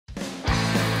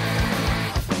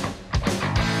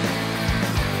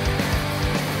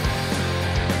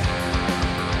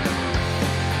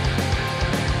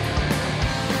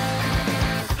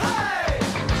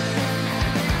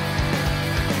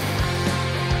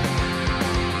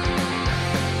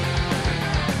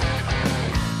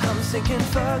sinking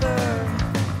further.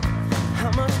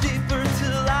 How much deeper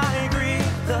till I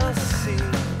breathe the sea?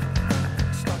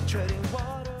 Stop treading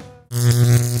water.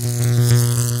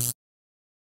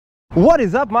 What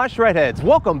is up, my shredheads?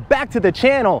 Welcome back to the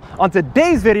channel. On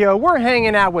today's video, we're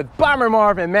hanging out with Bomber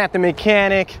Marv and Matt the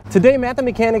Mechanic. Today, Matt the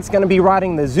Mechanic's gonna be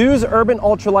riding the ZOOZ Urban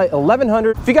Ultralight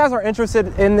 1100. If you guys are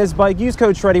interested in this bike, use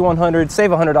code Shreddie100,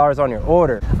 save $100 on your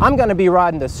order. I'm gonna be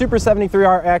riding the Super73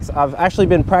 RX. I've actually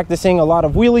been practicing a lot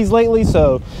of wheelies lately,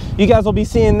 so you guys will be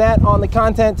seeing that on the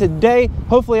content today.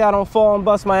 Hopefully I don't fall and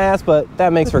bust my ass, but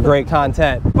that makes for great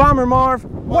content. Bomber Marv,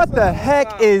 what the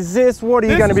heck is this? What are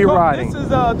you gonna be riding? This is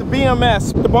the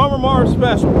BMS, the Bomber Marv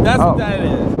Special. That's what that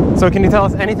is. So can you tell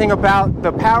us anything about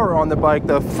the power on the bike,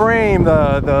 the frame,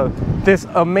 this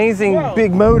amazing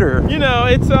big motor? You know,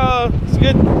 it's a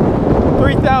good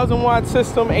 3,000 watt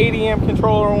system, 80 amp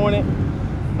controller on it.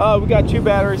 We got 2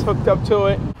 batteries hooked up to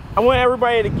it. I want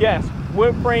everybody to guess,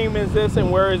 what frame is this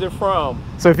and where is it from?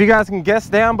 So if you guys can guess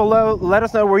down below, let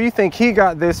us know where you think he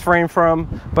got this frame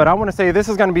from. But I want to say this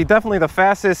is going to be definitely the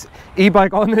fastest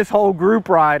e-bike on this whole group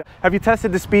ride. Have you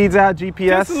tested the speeds out, GPS?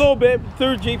 Just a little bit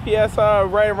through GPS,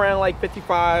 right around like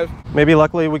 55. Maybe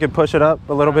luckily we could push it up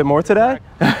a little bit more today.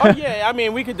 Oh yeah, I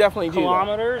mean we could definitely do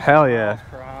kilometers. That. Hell yeah.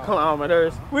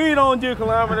 Kilometers. We don't do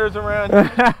kilometers around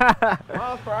here.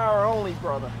 Miles per hour only,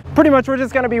 brother. Pretty much we're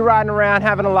just going to be riding around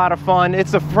having a lot of fun.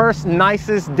 It's the first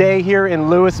nicest day here in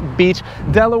Lewis Beach,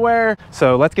 Delaware.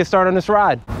 So let's get started on this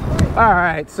ride. All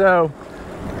right, so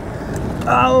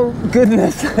oh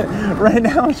goodness, right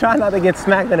now I'm trying not to get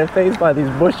smacked in the face by these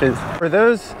bushes. For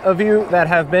those of you that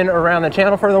have been around the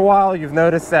channel for a while, you've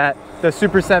noticed that the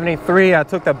Super 73, I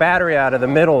took the battery out of the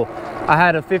middle. I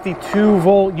had a 52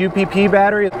 volt UPP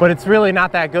battery, but it's really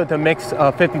not that good to mix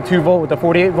a 52 volt with a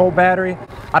 48 volt battery.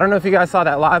 I don't know if you guys saw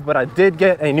that live, but I did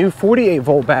get a new 48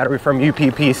 volt battery from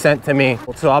UPP sent to me.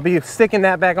 So I'll be sticking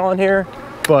that back on here.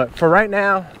 But for right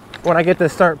now, when I get to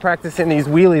start practicing these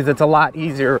wheelies, it's a lot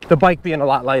easier, the bike being a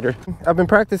lot lighter. I've been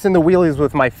practicing the wheelies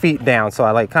with my feet down, so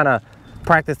I like kind of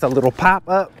practiced a little pop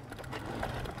up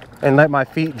and let my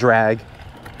feet drag.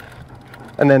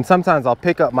 And then sometimes I'll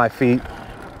pick up my feet.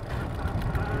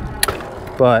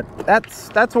 But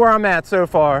that's where I'm at so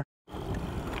far.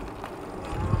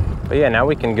 But yeah, now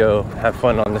we can go have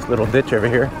fun on this little ditch over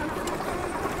here.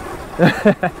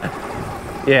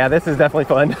 Yeah, this is definitely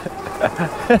fun.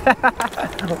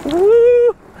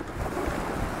 Woo!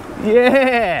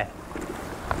 Yeah!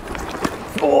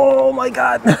 Oh my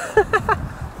God!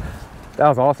 That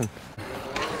was awesome.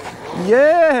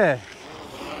 Yeah!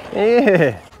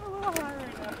 Yeah!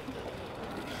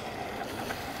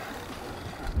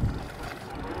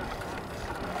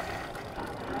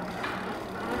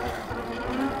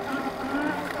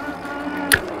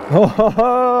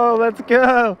 Oh, let's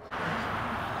go.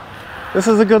 This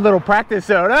is a good little practice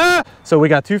zone. Ah! So we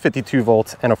got two 52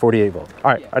 volts and a 48 volt.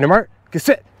 All right, on your mark, get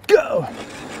set, go.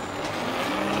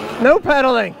 No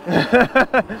pedaling.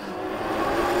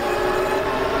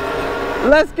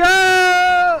 Let's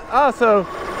go. Oh, so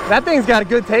that thing's got a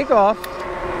good takeoff.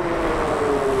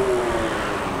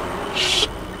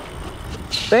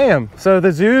 Damn, so the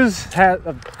ZOOZ has,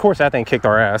 of course that thing kicked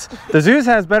our ass. The ZOOZ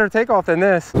has better takeoff than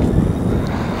this.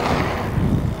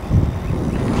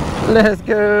 Let's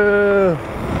go.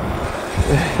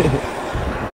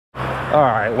 All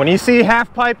right, when you see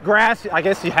half pipe grass, I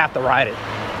guess you have to ride it.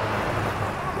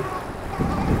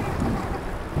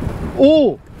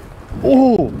 Ooh,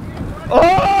 ooh,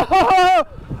 oh,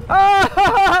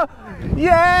 oh,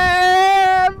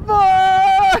 yeah,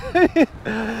 boy.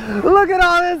 Look at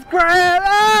all this grass.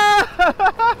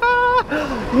 Oh,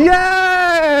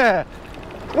 yeah,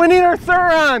 we need our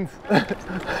surrounds.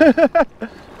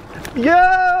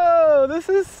 Yo, this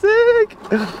is sick.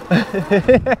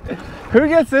 Who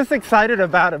gets this excited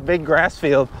about a big grass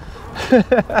field?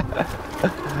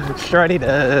 Shreddie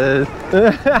does.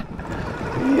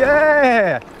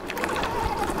 Yeah.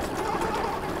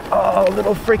 Oh,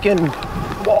 little freaking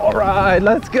wall ride.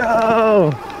 Let's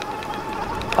go.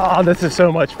 Oh, this is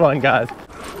so much fun, guys.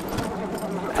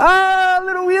 Ah,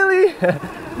 little wheelie.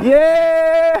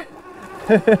 Yeah.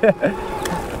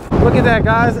 Look at that,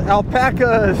 guys,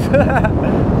 alpacas.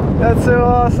 That's so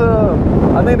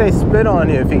awesome. I think they spit on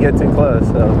you if you get too close,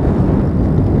 so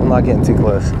I'm not getting too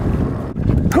close.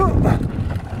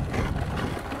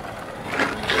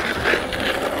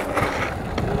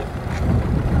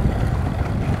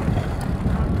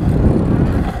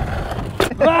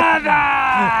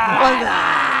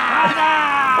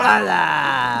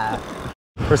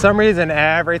 For some reason,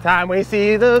 every time we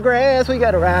see the grass, we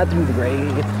gotta ride through the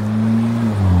grass.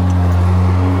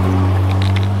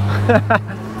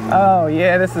 Oh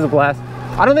yeah, this is a blast.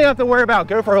 I don't think I have to worry about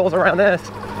gopher holes around this.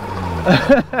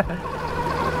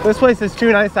 This place is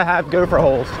too nice to have gopher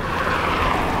holes.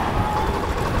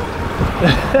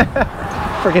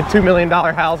 Freaking $2 million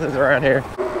houses around here.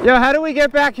 Yo, how do we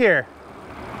get back here?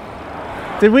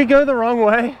 Did we go the wrong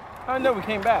way? Oh no, we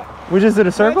came back. We just did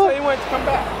a circle? He wanted to come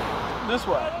back this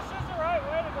way. This is the right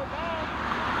way to go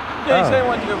back. Yeah, he said he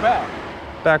wanted to go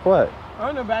back. Back what? I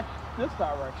don't know, back this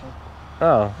direction.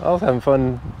 Oh, I was having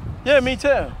fun. Yeah, me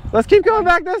too. Let's keep going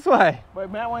back this way.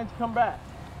 But Matt wanted to come back.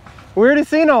 We already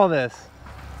seen all this.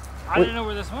 I didn't know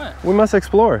where this went. We must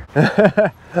explore.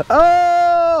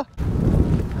 Oh!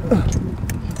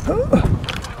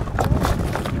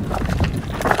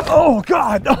 Oh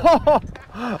God! Oh!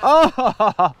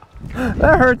 Oh!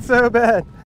 That hurts so bad.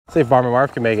 Let's see if Bomber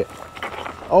Marv can make it.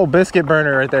 Oh, biscuit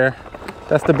burner right there.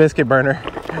 That's the biscuit burner.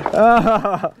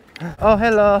 Oh, oh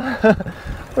hello.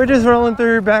 We're just rolling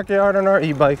through your backyard on our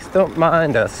e-bikes. Don't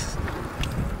mind us.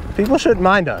 People shouldn't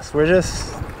mind us.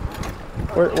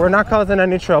 We're not causing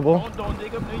any trouble. Don't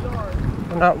dig up the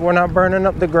yard. We're not burning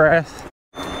up the grass.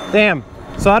 Damn.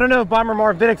 So I don't know if Bomber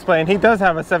Marv did explain, he does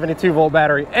have a 72 volt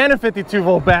battery and a 52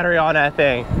 volt battery on that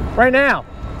thing. Right now.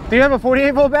 Do you have a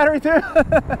 48 volt battery too?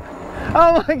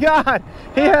 Oh my God.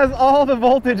 He has all the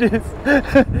voltages.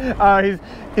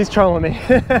 He's trolling me.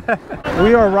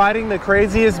 We are riding the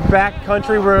craziest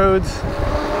backcountry roads.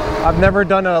 I've never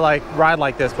done a ride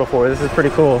like this before. This is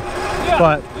pretty cool. Yeah,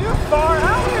 But you're far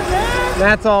out here, man.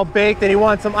 Matt's all baked and he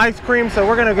wants some ice cream, so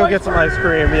we're gonna go get some ice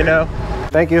cream, you know?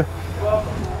 Thank you.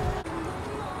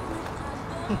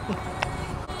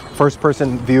 First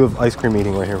person view of ice cream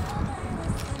eating right here.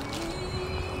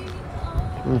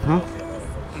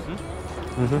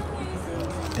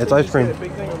 It's ice cream. A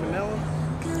big thing of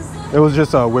vanilla. It was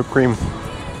just whipped cream.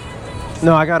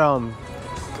 No, I got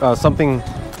something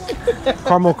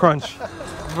caramel crunch.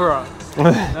 Bro.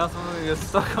 Now someone gets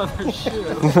stuck on their shoe.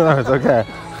 No, it's okay.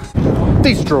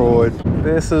 Destroyed.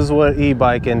 This is what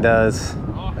e-biking does.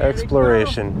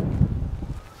 Exploration.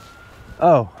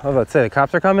 Oh, I was about to say, the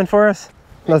cops are coming for us?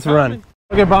 Let's run.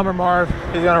 Look at Bomber Marv.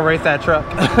 He's gonna race that truck.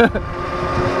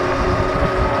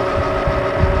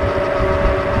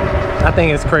 That thing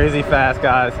is crazy fast,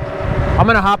 guys. I'm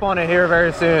gonna hop on it here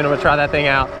very soon. I'm gonna try that thing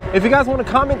out. If you guys want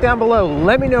to comment down below,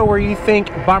 let me know where you think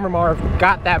Bomber Marv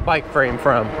got that bike frame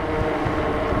from.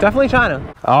 Definitely China.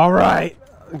 All right,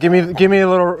 give me a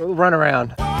little run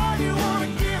around.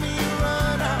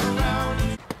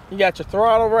 You got your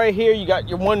throttle right here. You got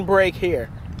your one brake here.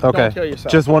 Okay, Don't kill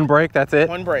yourself. just one brake, that's it?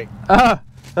 One brake. All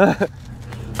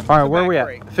right, where are we at?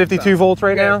 Brake. 52 volts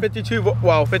right now? 52,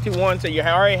 well, 51, so you're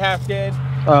already half dead.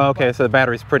 Oh, okay, so the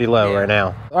battery's pretty low right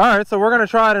now. All right, so we're gonna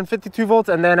try it in 52 volts,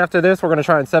 and then after this, we're gonna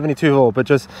try it in 72 volt, but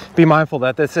just be mindful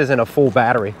that this isn't a full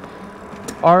battery.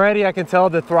 Already, I can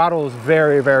tell the throttle is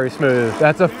very, very smooth.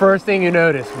 That's the first thing you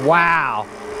notice. Wow,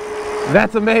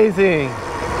 that's amazing.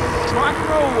 Rock and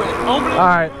roll with it. Open it. All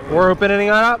right, we're opening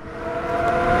it up.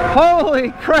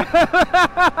 Holy crap!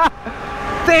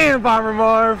 Damn, Bomber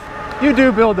Marv, you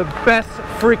do build the best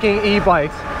freaking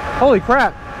e-bikes. Holy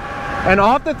crap. And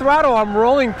off the throttle, I'm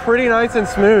rolling pretty nice and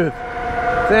smooth.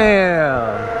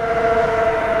 Damn.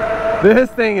 This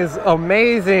thing is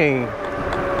amazing.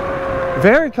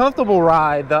 Very comfortable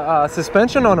ride. The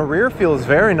suspension on the rear feels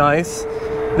very nice.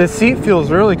 The seat feels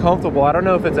really comfortable. I don't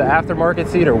know if it's an aftermarket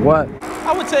seat or what.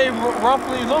 I would say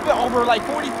roughly a little bit over like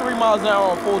 43 miles an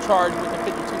hour on full charge with the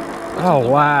 52. Oh,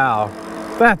 wow.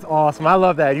 That's awesome. I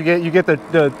love that. You get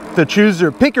the choose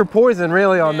your, pick your poison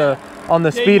really on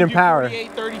the speed and power.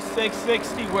 48, 36,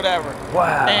 60, whatever.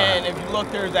 Wow. And if you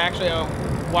look, there's actually a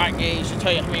watt gauge to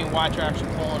tell you how many watts you're actually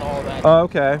pulling, all that. Oh,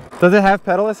 okay. Does it have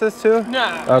pedal assist too?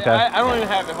 Nah, okay. I don't even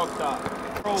have it hooked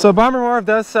up. So Bomber Marv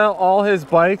does sell all his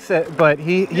bikes, but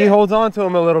he holds on to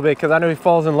them a little bit because I know he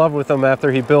falls in love with them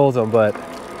after he builds them, but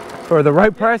for the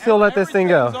right price, he'll let this thing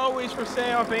go. It's always for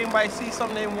sale. If anybody sees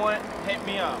something they want, hit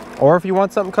me up. Or if you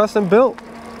want something custom built.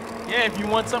 Yeah, if you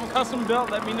want something custom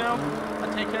built, let me know.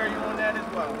 I'll take care of you on that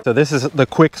as well. So this is the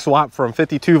quick swap from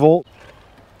 52 volt.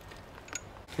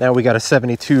 Now we got a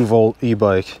 72 volt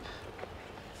e-bike.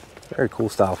 Very cool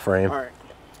style frame. All right.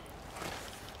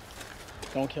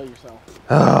 Don't kill yourself.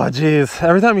 Oh, geez.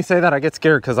 Every time you say that, I get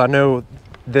scared because I know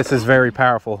this is very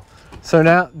powerful. So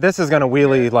now this is gonna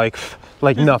wheelie like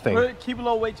nothing. Keep a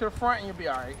little weight to the front and you'll be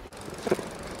all right.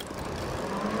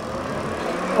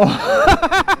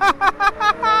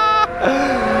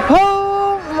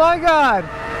 Oh my God.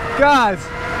 Guys,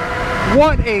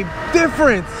 what a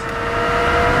difference.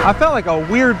 I felt like a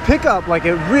weird pickup, like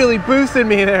it really boosted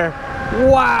me there.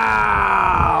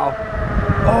 Wow.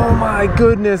 Oh my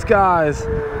goodness, guys.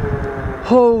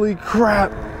 Holy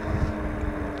crap.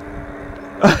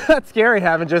 That's scary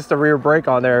having just a rear brake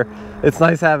on there. It's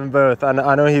nice having both.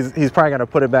 I know he's probably gonna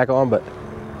put it back on, but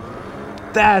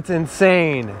that's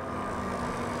insane.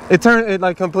 It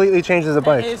like completely changes the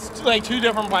bike. It's like two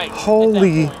different bikes.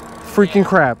 Holy freaking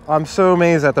crap. I'm so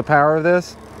amazed at the power of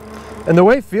this. And the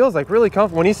way it feels like really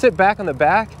comfortable. When you sit back on the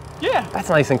back, yeah, that's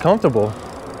nice and comfortable.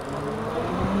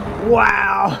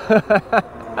 Wow.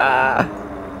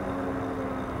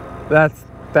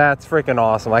 That's freaking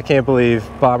awesome. I can't believe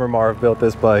Bomber Marv built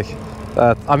this bike.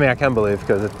 I mean, I can believe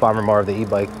because it's Bomber Marv, the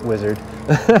e-bike wizard.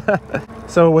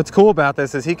 So what's cool about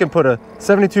this is he can put a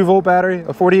 72 volt battery,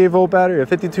 a 48 volt battery, a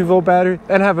 52 volt battery,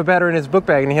 and have a battery in his book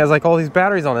bag, and he has like all these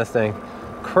batteries on this thing.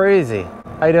 Crazy.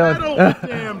 How you doing?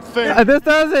 Damn thing.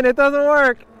 It doesn't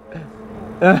work.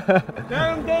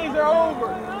 Damn days are over.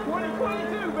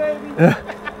 2022, baby.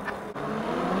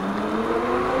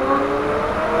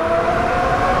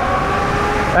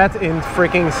 That's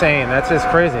freaking insane. That's just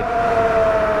crazy.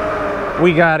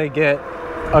 We gotta get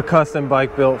a custom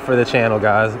bike built for the channel,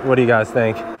 guys. What do you guys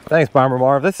think? Thanks, Bomber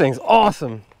Marv. This thing's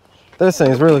awesome. This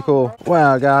thing's really cool.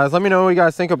 Wow, guys, let me know what you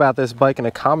guys think about this bike in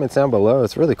the comments down below.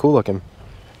 It's really cool looking.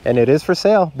 And it is for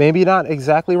sale. Maybe not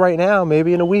exactly right now,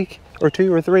 maybe in a week or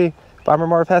 2 or 3. Bomber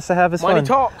Marv has to have his fun. Money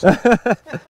talks.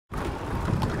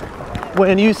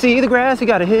 When you see the grass, you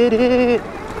gotta hit it.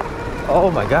 Oh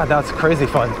my God, that's crazy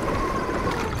fun.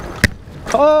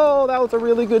 Oh, that was a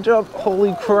really good jump.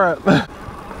 Holy crap.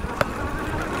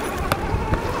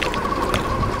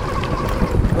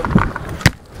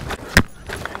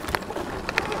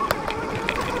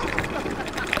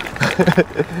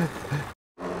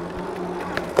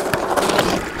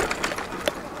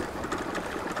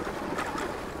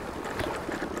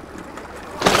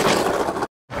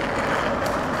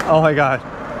 Oh my God.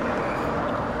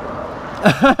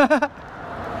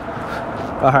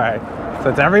 All right,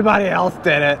 since everybody else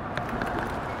did it,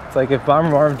 it's like if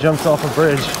Bomber Marv jumps off a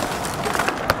bridge,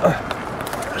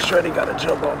 Shreddie gotta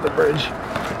jump off the bridge.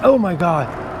 Oh my God.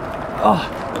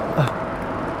 Oh.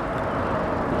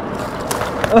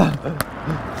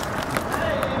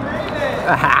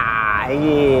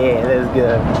 Yeah, that's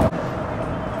good.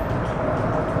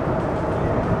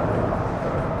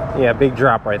 Yeah, big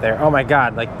drop right there. Oh my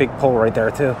God, like big pull right there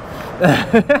too.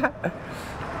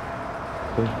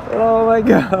 Oh my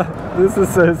God, this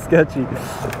is so sketchy.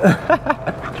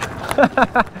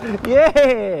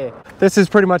 Yeah! This is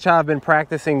pretty much how I've been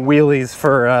practicing wheelies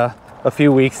for a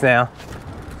few weeks now.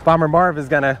 Bomber Marv is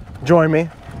gonna join me.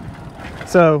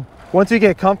 So once you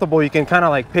get comfortable, you can kind of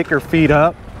like pick your feet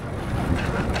up.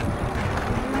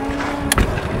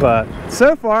 But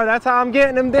so far, that's how I'm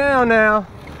getting them down now.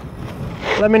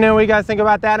 Let me know what you guys think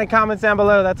about that in the comments down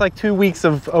below. That's like 2 weeks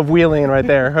of wheeling right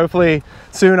there. Hopefully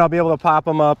soon I'll be able to pop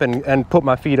them up and put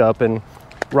my feet up and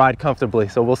ride comfortably.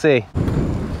 So we'll see.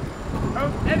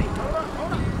 Oh, Eddie, hold on.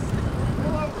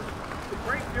 Pull over. You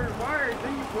break your wires,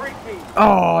 then you break me.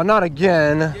 Oh, not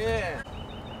again. Yeah.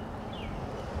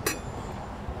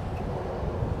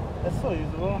 That's so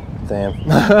usable. Damn.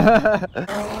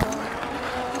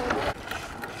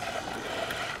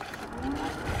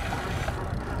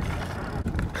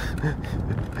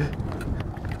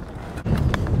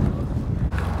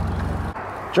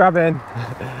 Drop in.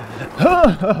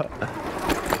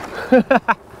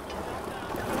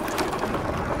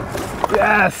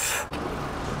 Yes.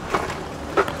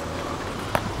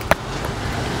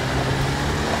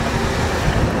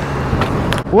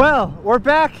 Well, we're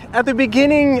back at the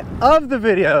beginning of the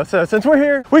video. So since we're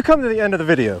here, we come to the end of the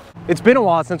video. It's been a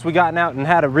while since we gotten out and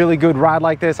had a really good ride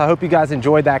like this. I hope you guys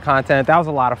enjoyed that content. That was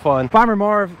a lot of fun. Bomber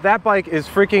Marv, that bike is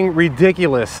freaking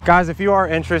ridiculous. Guys, if you are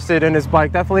interested in this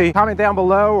bike, definitely comment down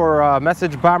below or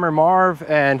message Bomber Marv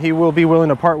and he will be willing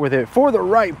to part with it for the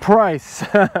right price.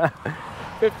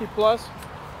 50 plus.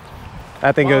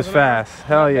 That thing goes fast.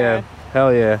 Hell yeah.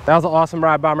 Hell yeah. That was an awesome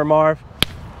ride, Bomber Marv.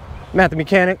 Matt the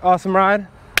mechanic, awesome ride.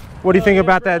 What do you think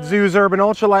about that ZOOZ Urban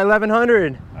Ultralight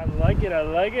 1100? I like it.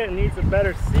 It needs a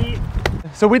better seat.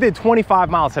 So we did 25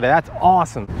 miles today. That's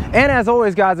awesome. And as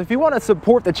always, guys, if you want to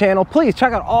support the channel, please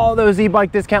check out all those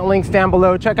e-bike discount links down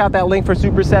below. Check out that link for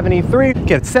Super73.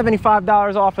 Get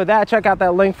 $75 off of that. Check out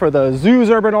that link for the ZOOZ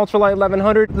Urban Ultralight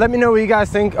 1100. Let me know what you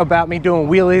guys think about me doing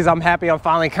wheelies. I'm happy I'm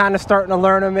finally kind of starting to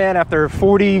learn them, man. After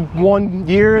 41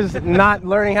 years not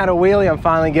learning how to wheelie, I'm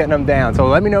finally getting them down. So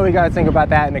let me know what you guys think about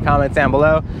that in the comments down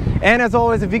below. And as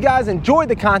always, if you guys enjoyed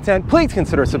the content, please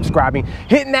consider subscribing,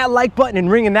 hitting that like button and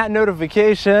ringing that notification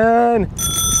to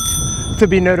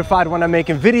be notified when I'm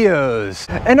making videos.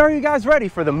 And are you guys ready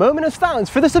for the moment of silence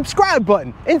for the subscribe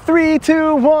button? In 3,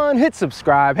 2, 1, hit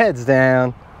subscribe, heads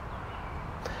down.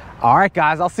 All right,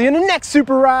 guys, I'll see you in the next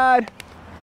super ride.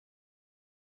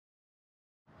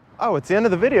 Oh, it's the end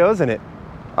of the video, isn't it?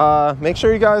 Make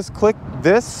sure you guys click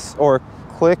this or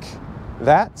click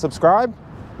that, subscribe,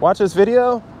 watch this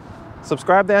video,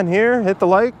 subscribe down here, hit the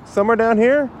like somewhere down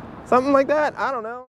here, something like that. I don't know.